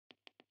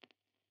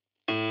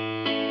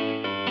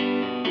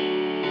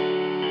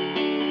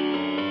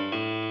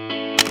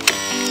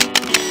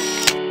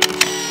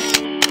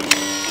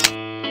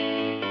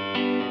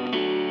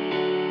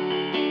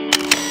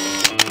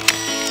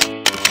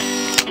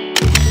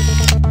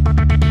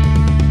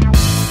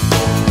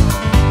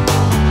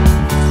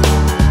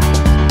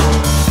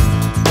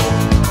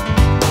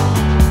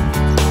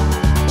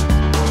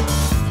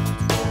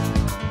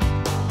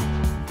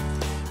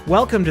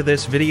Welcome to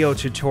this video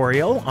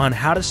tutorial on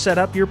how to set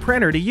up your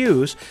printer to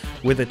use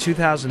with a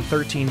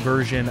 2013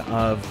 version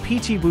of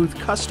PTBooth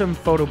custom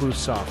photo booth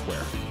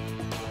software.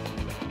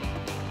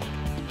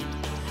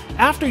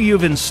 After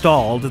you've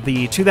installed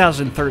the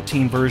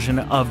 2013 version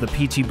of the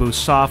PTBooth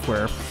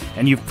software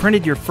and you've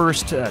printed your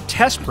first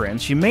test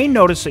prints, you may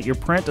notice that your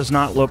print does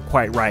not look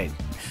quite right.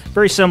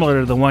 Very similar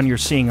to the one you're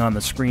seeing on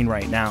the screen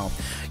right now.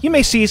 You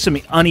may see some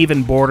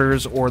uneven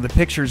borders, or the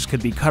pictures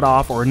could be cut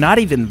off or not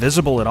even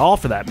visible at all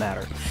for that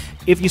matter.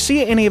 If you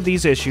see any of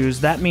these issues,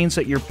 that means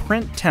that your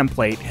print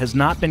template has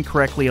not been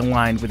correctly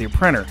aligned with your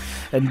printer.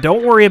 And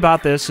don't worry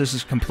about this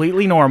is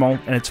completely normal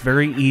and it's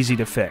very easy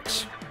to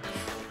fix.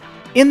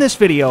 In this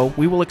video,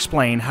 we will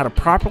explain how to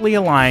properly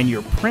align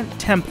your print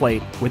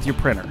template with your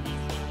printer.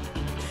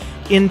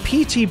 In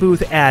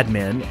PTBooth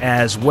Admin,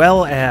 as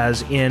well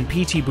as in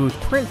PTBooth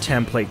Print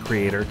Template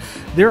Creator,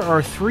 there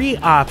are three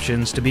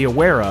options to be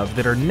aware of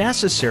that are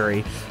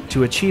necessary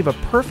to achieve a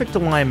perfect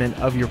alignment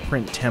of your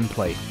print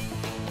template.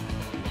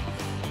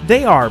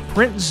 They are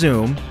print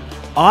zoom,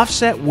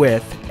 offset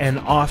width, and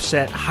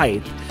offset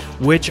height,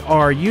 which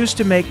are used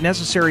to make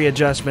necessary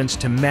adjustments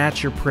to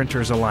match your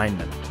printer's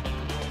alignment.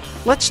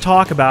 Let's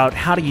talk about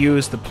how to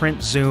use the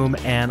print zoom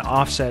and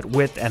offset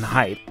width and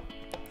height.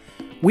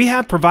 We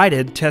have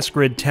provided test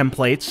grid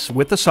templates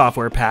with the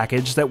software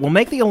package that will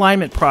make the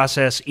alignment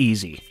process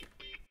easy.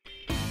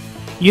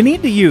 You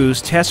need to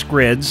use test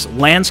grids,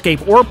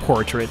 landscape or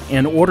portrait,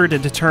 in order to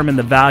determine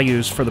the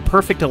values for the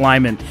perfect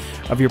alignment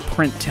of your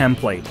print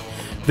template.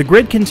 The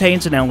grid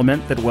contains an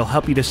element that will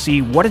help you to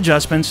see what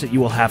adjustments that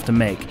you will have to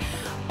make.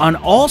 On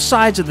all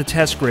sides of the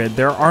test grid,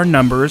 there are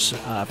numbers,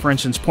 for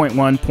instance, 0.1,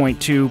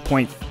 0.2,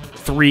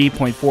 0.3,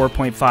 0.4,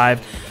 0.5,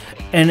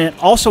 and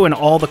also in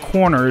all the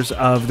corners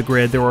of the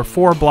grid there are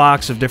 4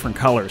 blocks of different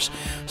colors.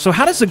 So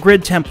how does the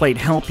grid template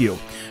help you?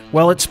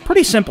 Well, it's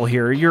pretty simple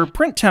here. Your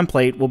print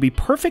template will be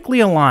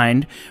perfectly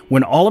aligned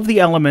when all of the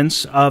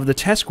elements of the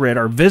test grid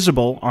are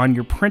visible on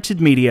your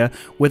printed media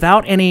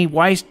without any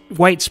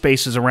white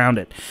spaces around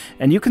it.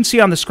 And you can see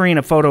on the screen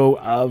a photo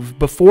of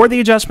before the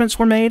adjustments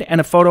were made and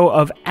a photo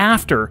of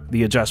after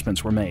the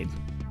adjustments were made.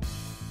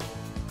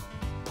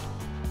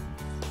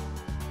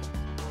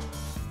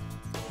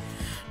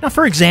 Now,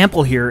 for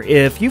example here,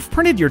 if you've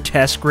printed your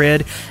test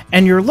grid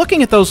and you're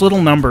looking at those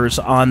little numbers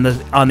on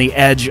the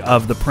edge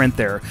of the print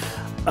there,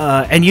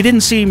 and you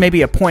didn't see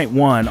maybe a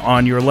 0.1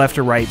 on your left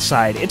or right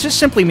side, it just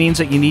simply means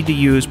that you need to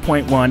use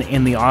 0.1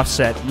 in the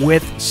offset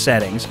width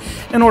settings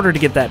in order to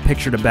get that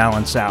picture to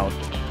balance out.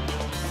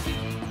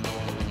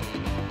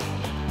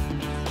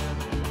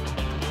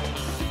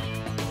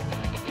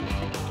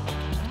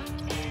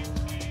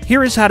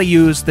 Here is how to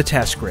use the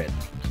test grid.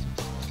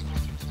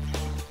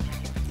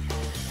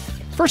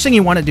 First thing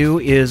you want to do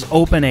is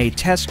open a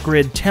test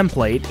grid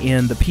template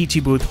in the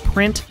PTBooth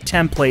Print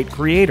Template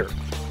Creator.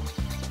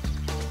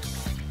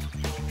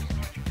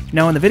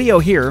 Now in the video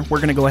here, we're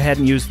going to go ahead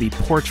and use the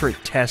Portrait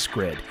Test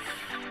Grid.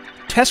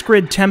 Test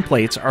grid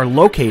templates are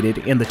located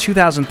in the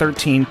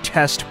 2013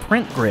 Test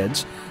Print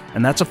Grids,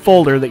 and that's a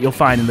folder that you'll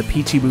find in the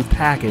PTBooth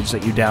package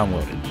that you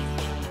downloaded.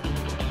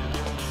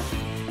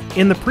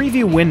 In the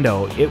preview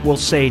window, it will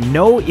say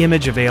No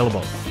Image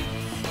Available.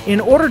 In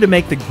order to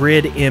make the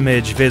grid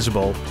image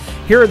visible,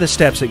 here are the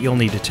steps that you'll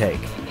need to take.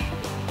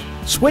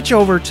 Switch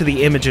over to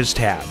the Images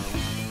tab.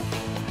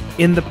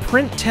 In the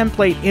Print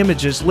Template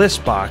Images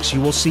list box,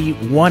 you will see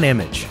one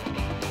image.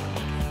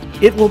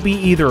 It will be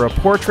either a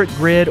portrait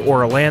grid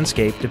or a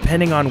landscape,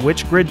 depending on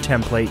which grid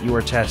template you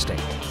are testing.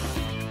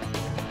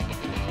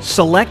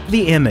 Select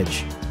the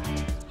image.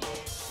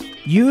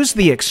 Use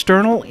the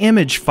External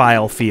Image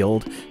File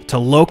field to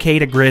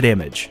locate a grid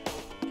image.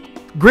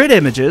 Grid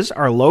images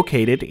are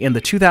located in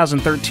the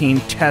 2013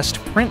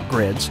 Test Print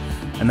Grids,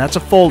 and that's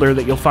a folder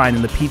that you'll find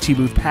in the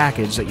PTBooth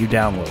package that you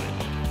downloaded.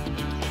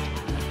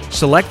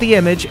 Select the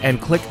image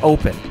and click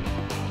Open.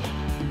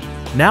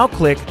 Now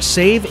click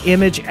Save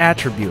Image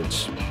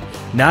Attributes.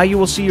 Now you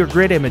will see your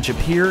grid image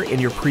appear in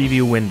your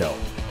preview window.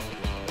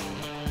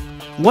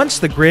 Once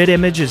the grid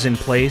image is in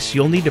place,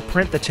 you'll need to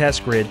print the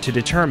test grid to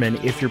determine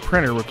if your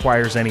printer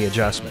requires any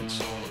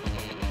adjustments.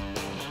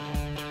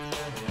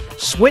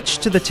 Switch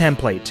to the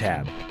Template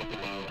tab.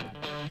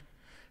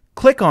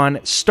 Click on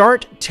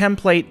Start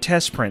Template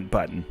Test Print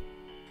button.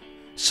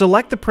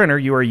 Select the printer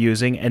you are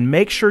using and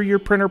make sure your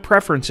printer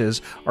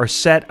preferences are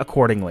set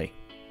accordingly.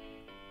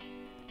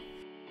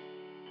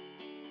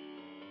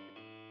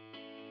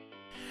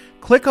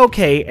 Click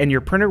OK and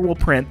your printer will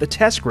print the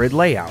test grid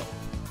layout.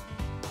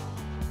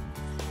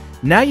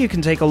 Now you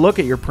can take a look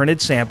at your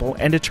printed sample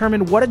and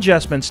determine what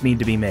adjustments need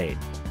to be made.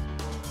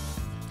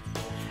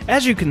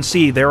 As you can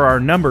see, there are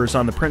numbers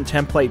on the print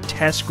template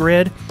test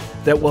grid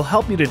that will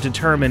help you to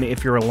determine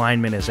if your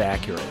alignment is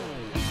accurate.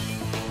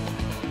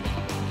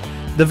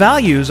 The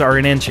values are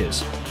in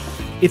inches.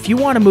 If you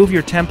want to move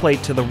your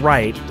template to the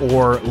right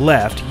or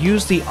left,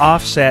 use the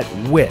offset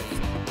width.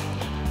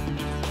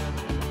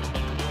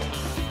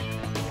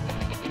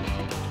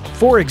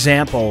 For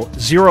example,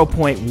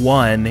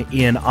 0.1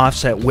 in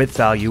offset width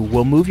value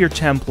will move your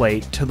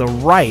template to the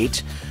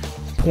right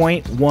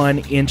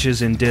 0.1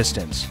 inches in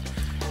distance.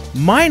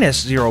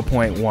 Minus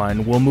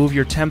 0.1 will move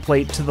your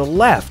template to the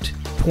left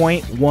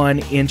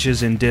 0.1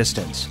 inches in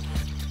distance.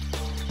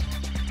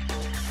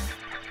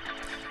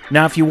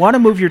 Now, if you want to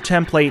move your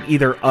template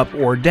either up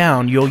or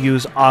down, you'll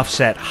use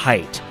offset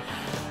height.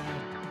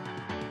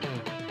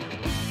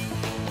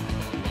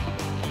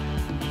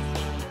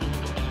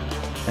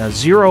 Now,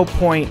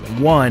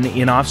 0.1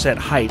 in offset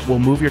height will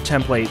move your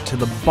template to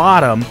the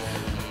bottom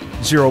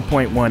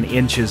 0.1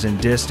 inches in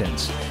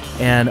distance.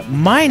 And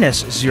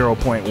minus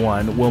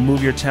 0.1 will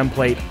move your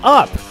template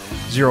up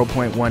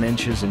 0.1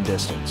 inches in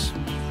distance.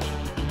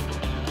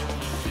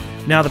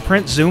 Now, the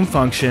print zoom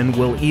function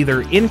will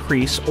either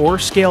increase or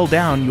scale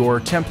down your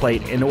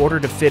template in order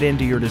to fit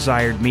into your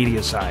desired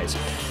media size.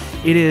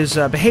 It is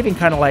behaving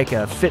kind of like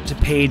a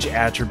fit-to-page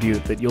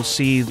attribute that you'll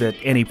see that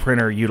any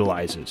printer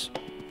utilizes.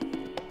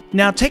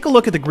 Now, take a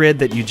look at the grid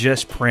that you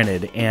just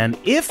printed, and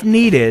if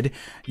needed,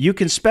 you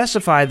can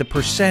specify the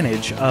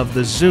percentage of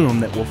the zoom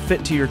that will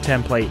fit to your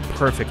template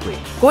perfectly.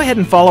 Go ahead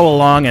and follow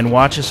along and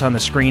watch us on the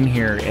screen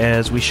here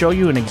as we show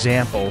you an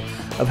example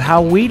of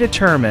how we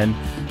determine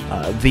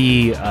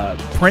the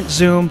print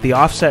zoom, the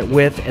offset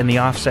width, and the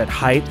offset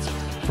height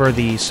for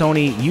the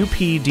Sony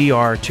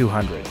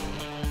UPDR200.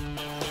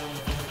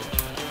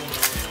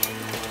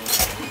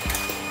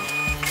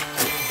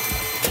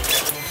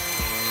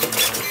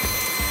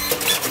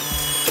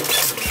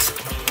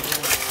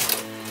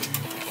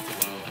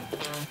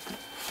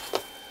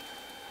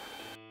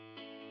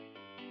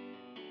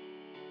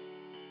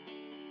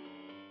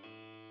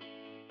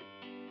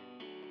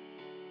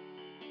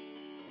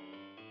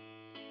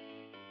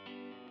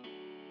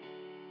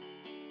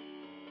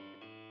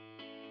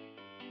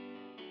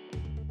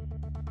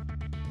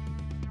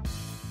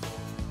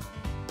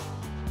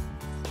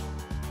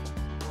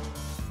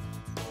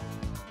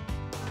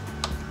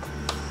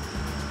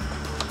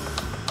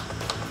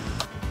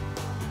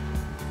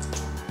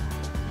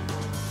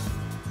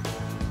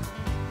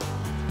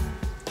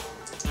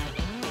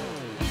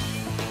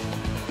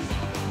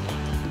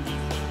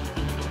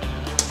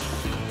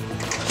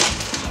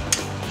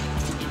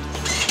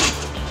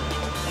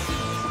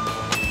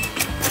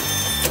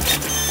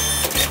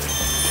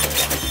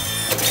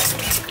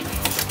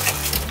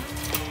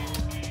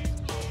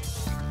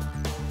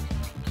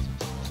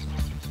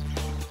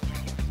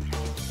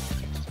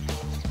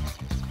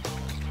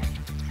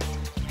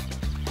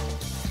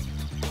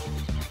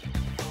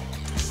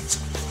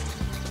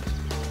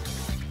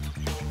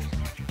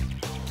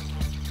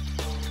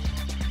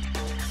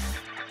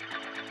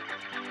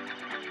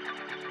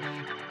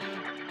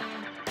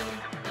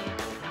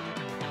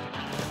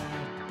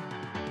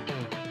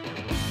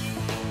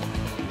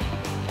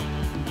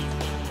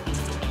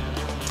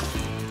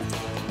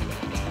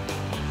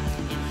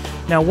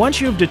 Now,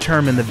 once you've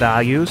determined the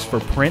values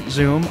for print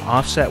zoom,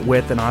 offset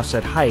width, and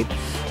offset height,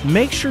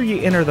 make sure you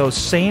enter those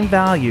same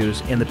values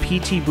in the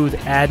PTBooth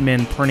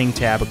admin printing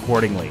tab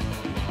accordingly.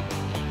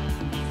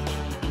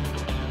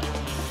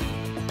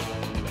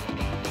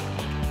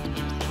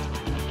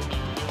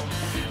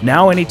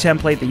 Now any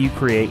template that you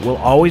create will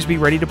always be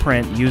ready to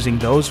print using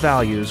those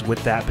values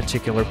with that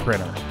particular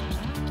printer.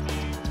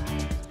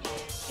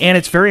 And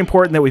it's very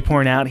important that we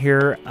point out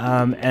here,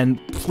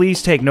 and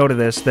please take note of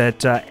this,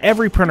 that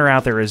every printer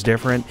out there is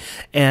different,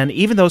 and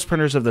even those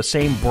printers of the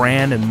same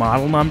brand and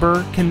model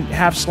number can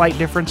have slight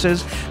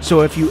differences.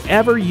 So if you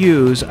ever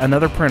use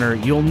another printer,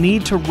 you'll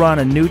need to run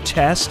a new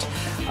test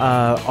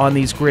on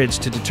these grids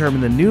to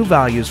determine the new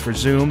values for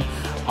zoom,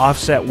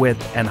 offset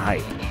width, and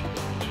height.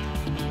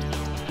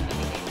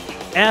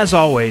 As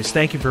always,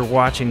 thank you for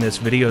watching this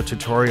video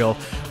tutorial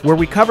where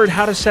we covered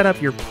how to set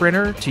up your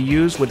printer to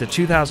use with the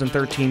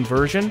 2013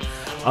 version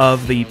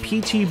of the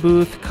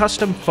PTBooth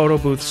custom photo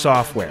booth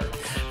software.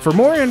 For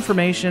more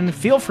information,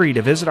 feel free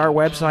to visit our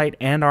website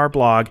and our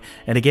blog.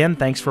 And again,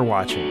 thanks for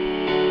watching.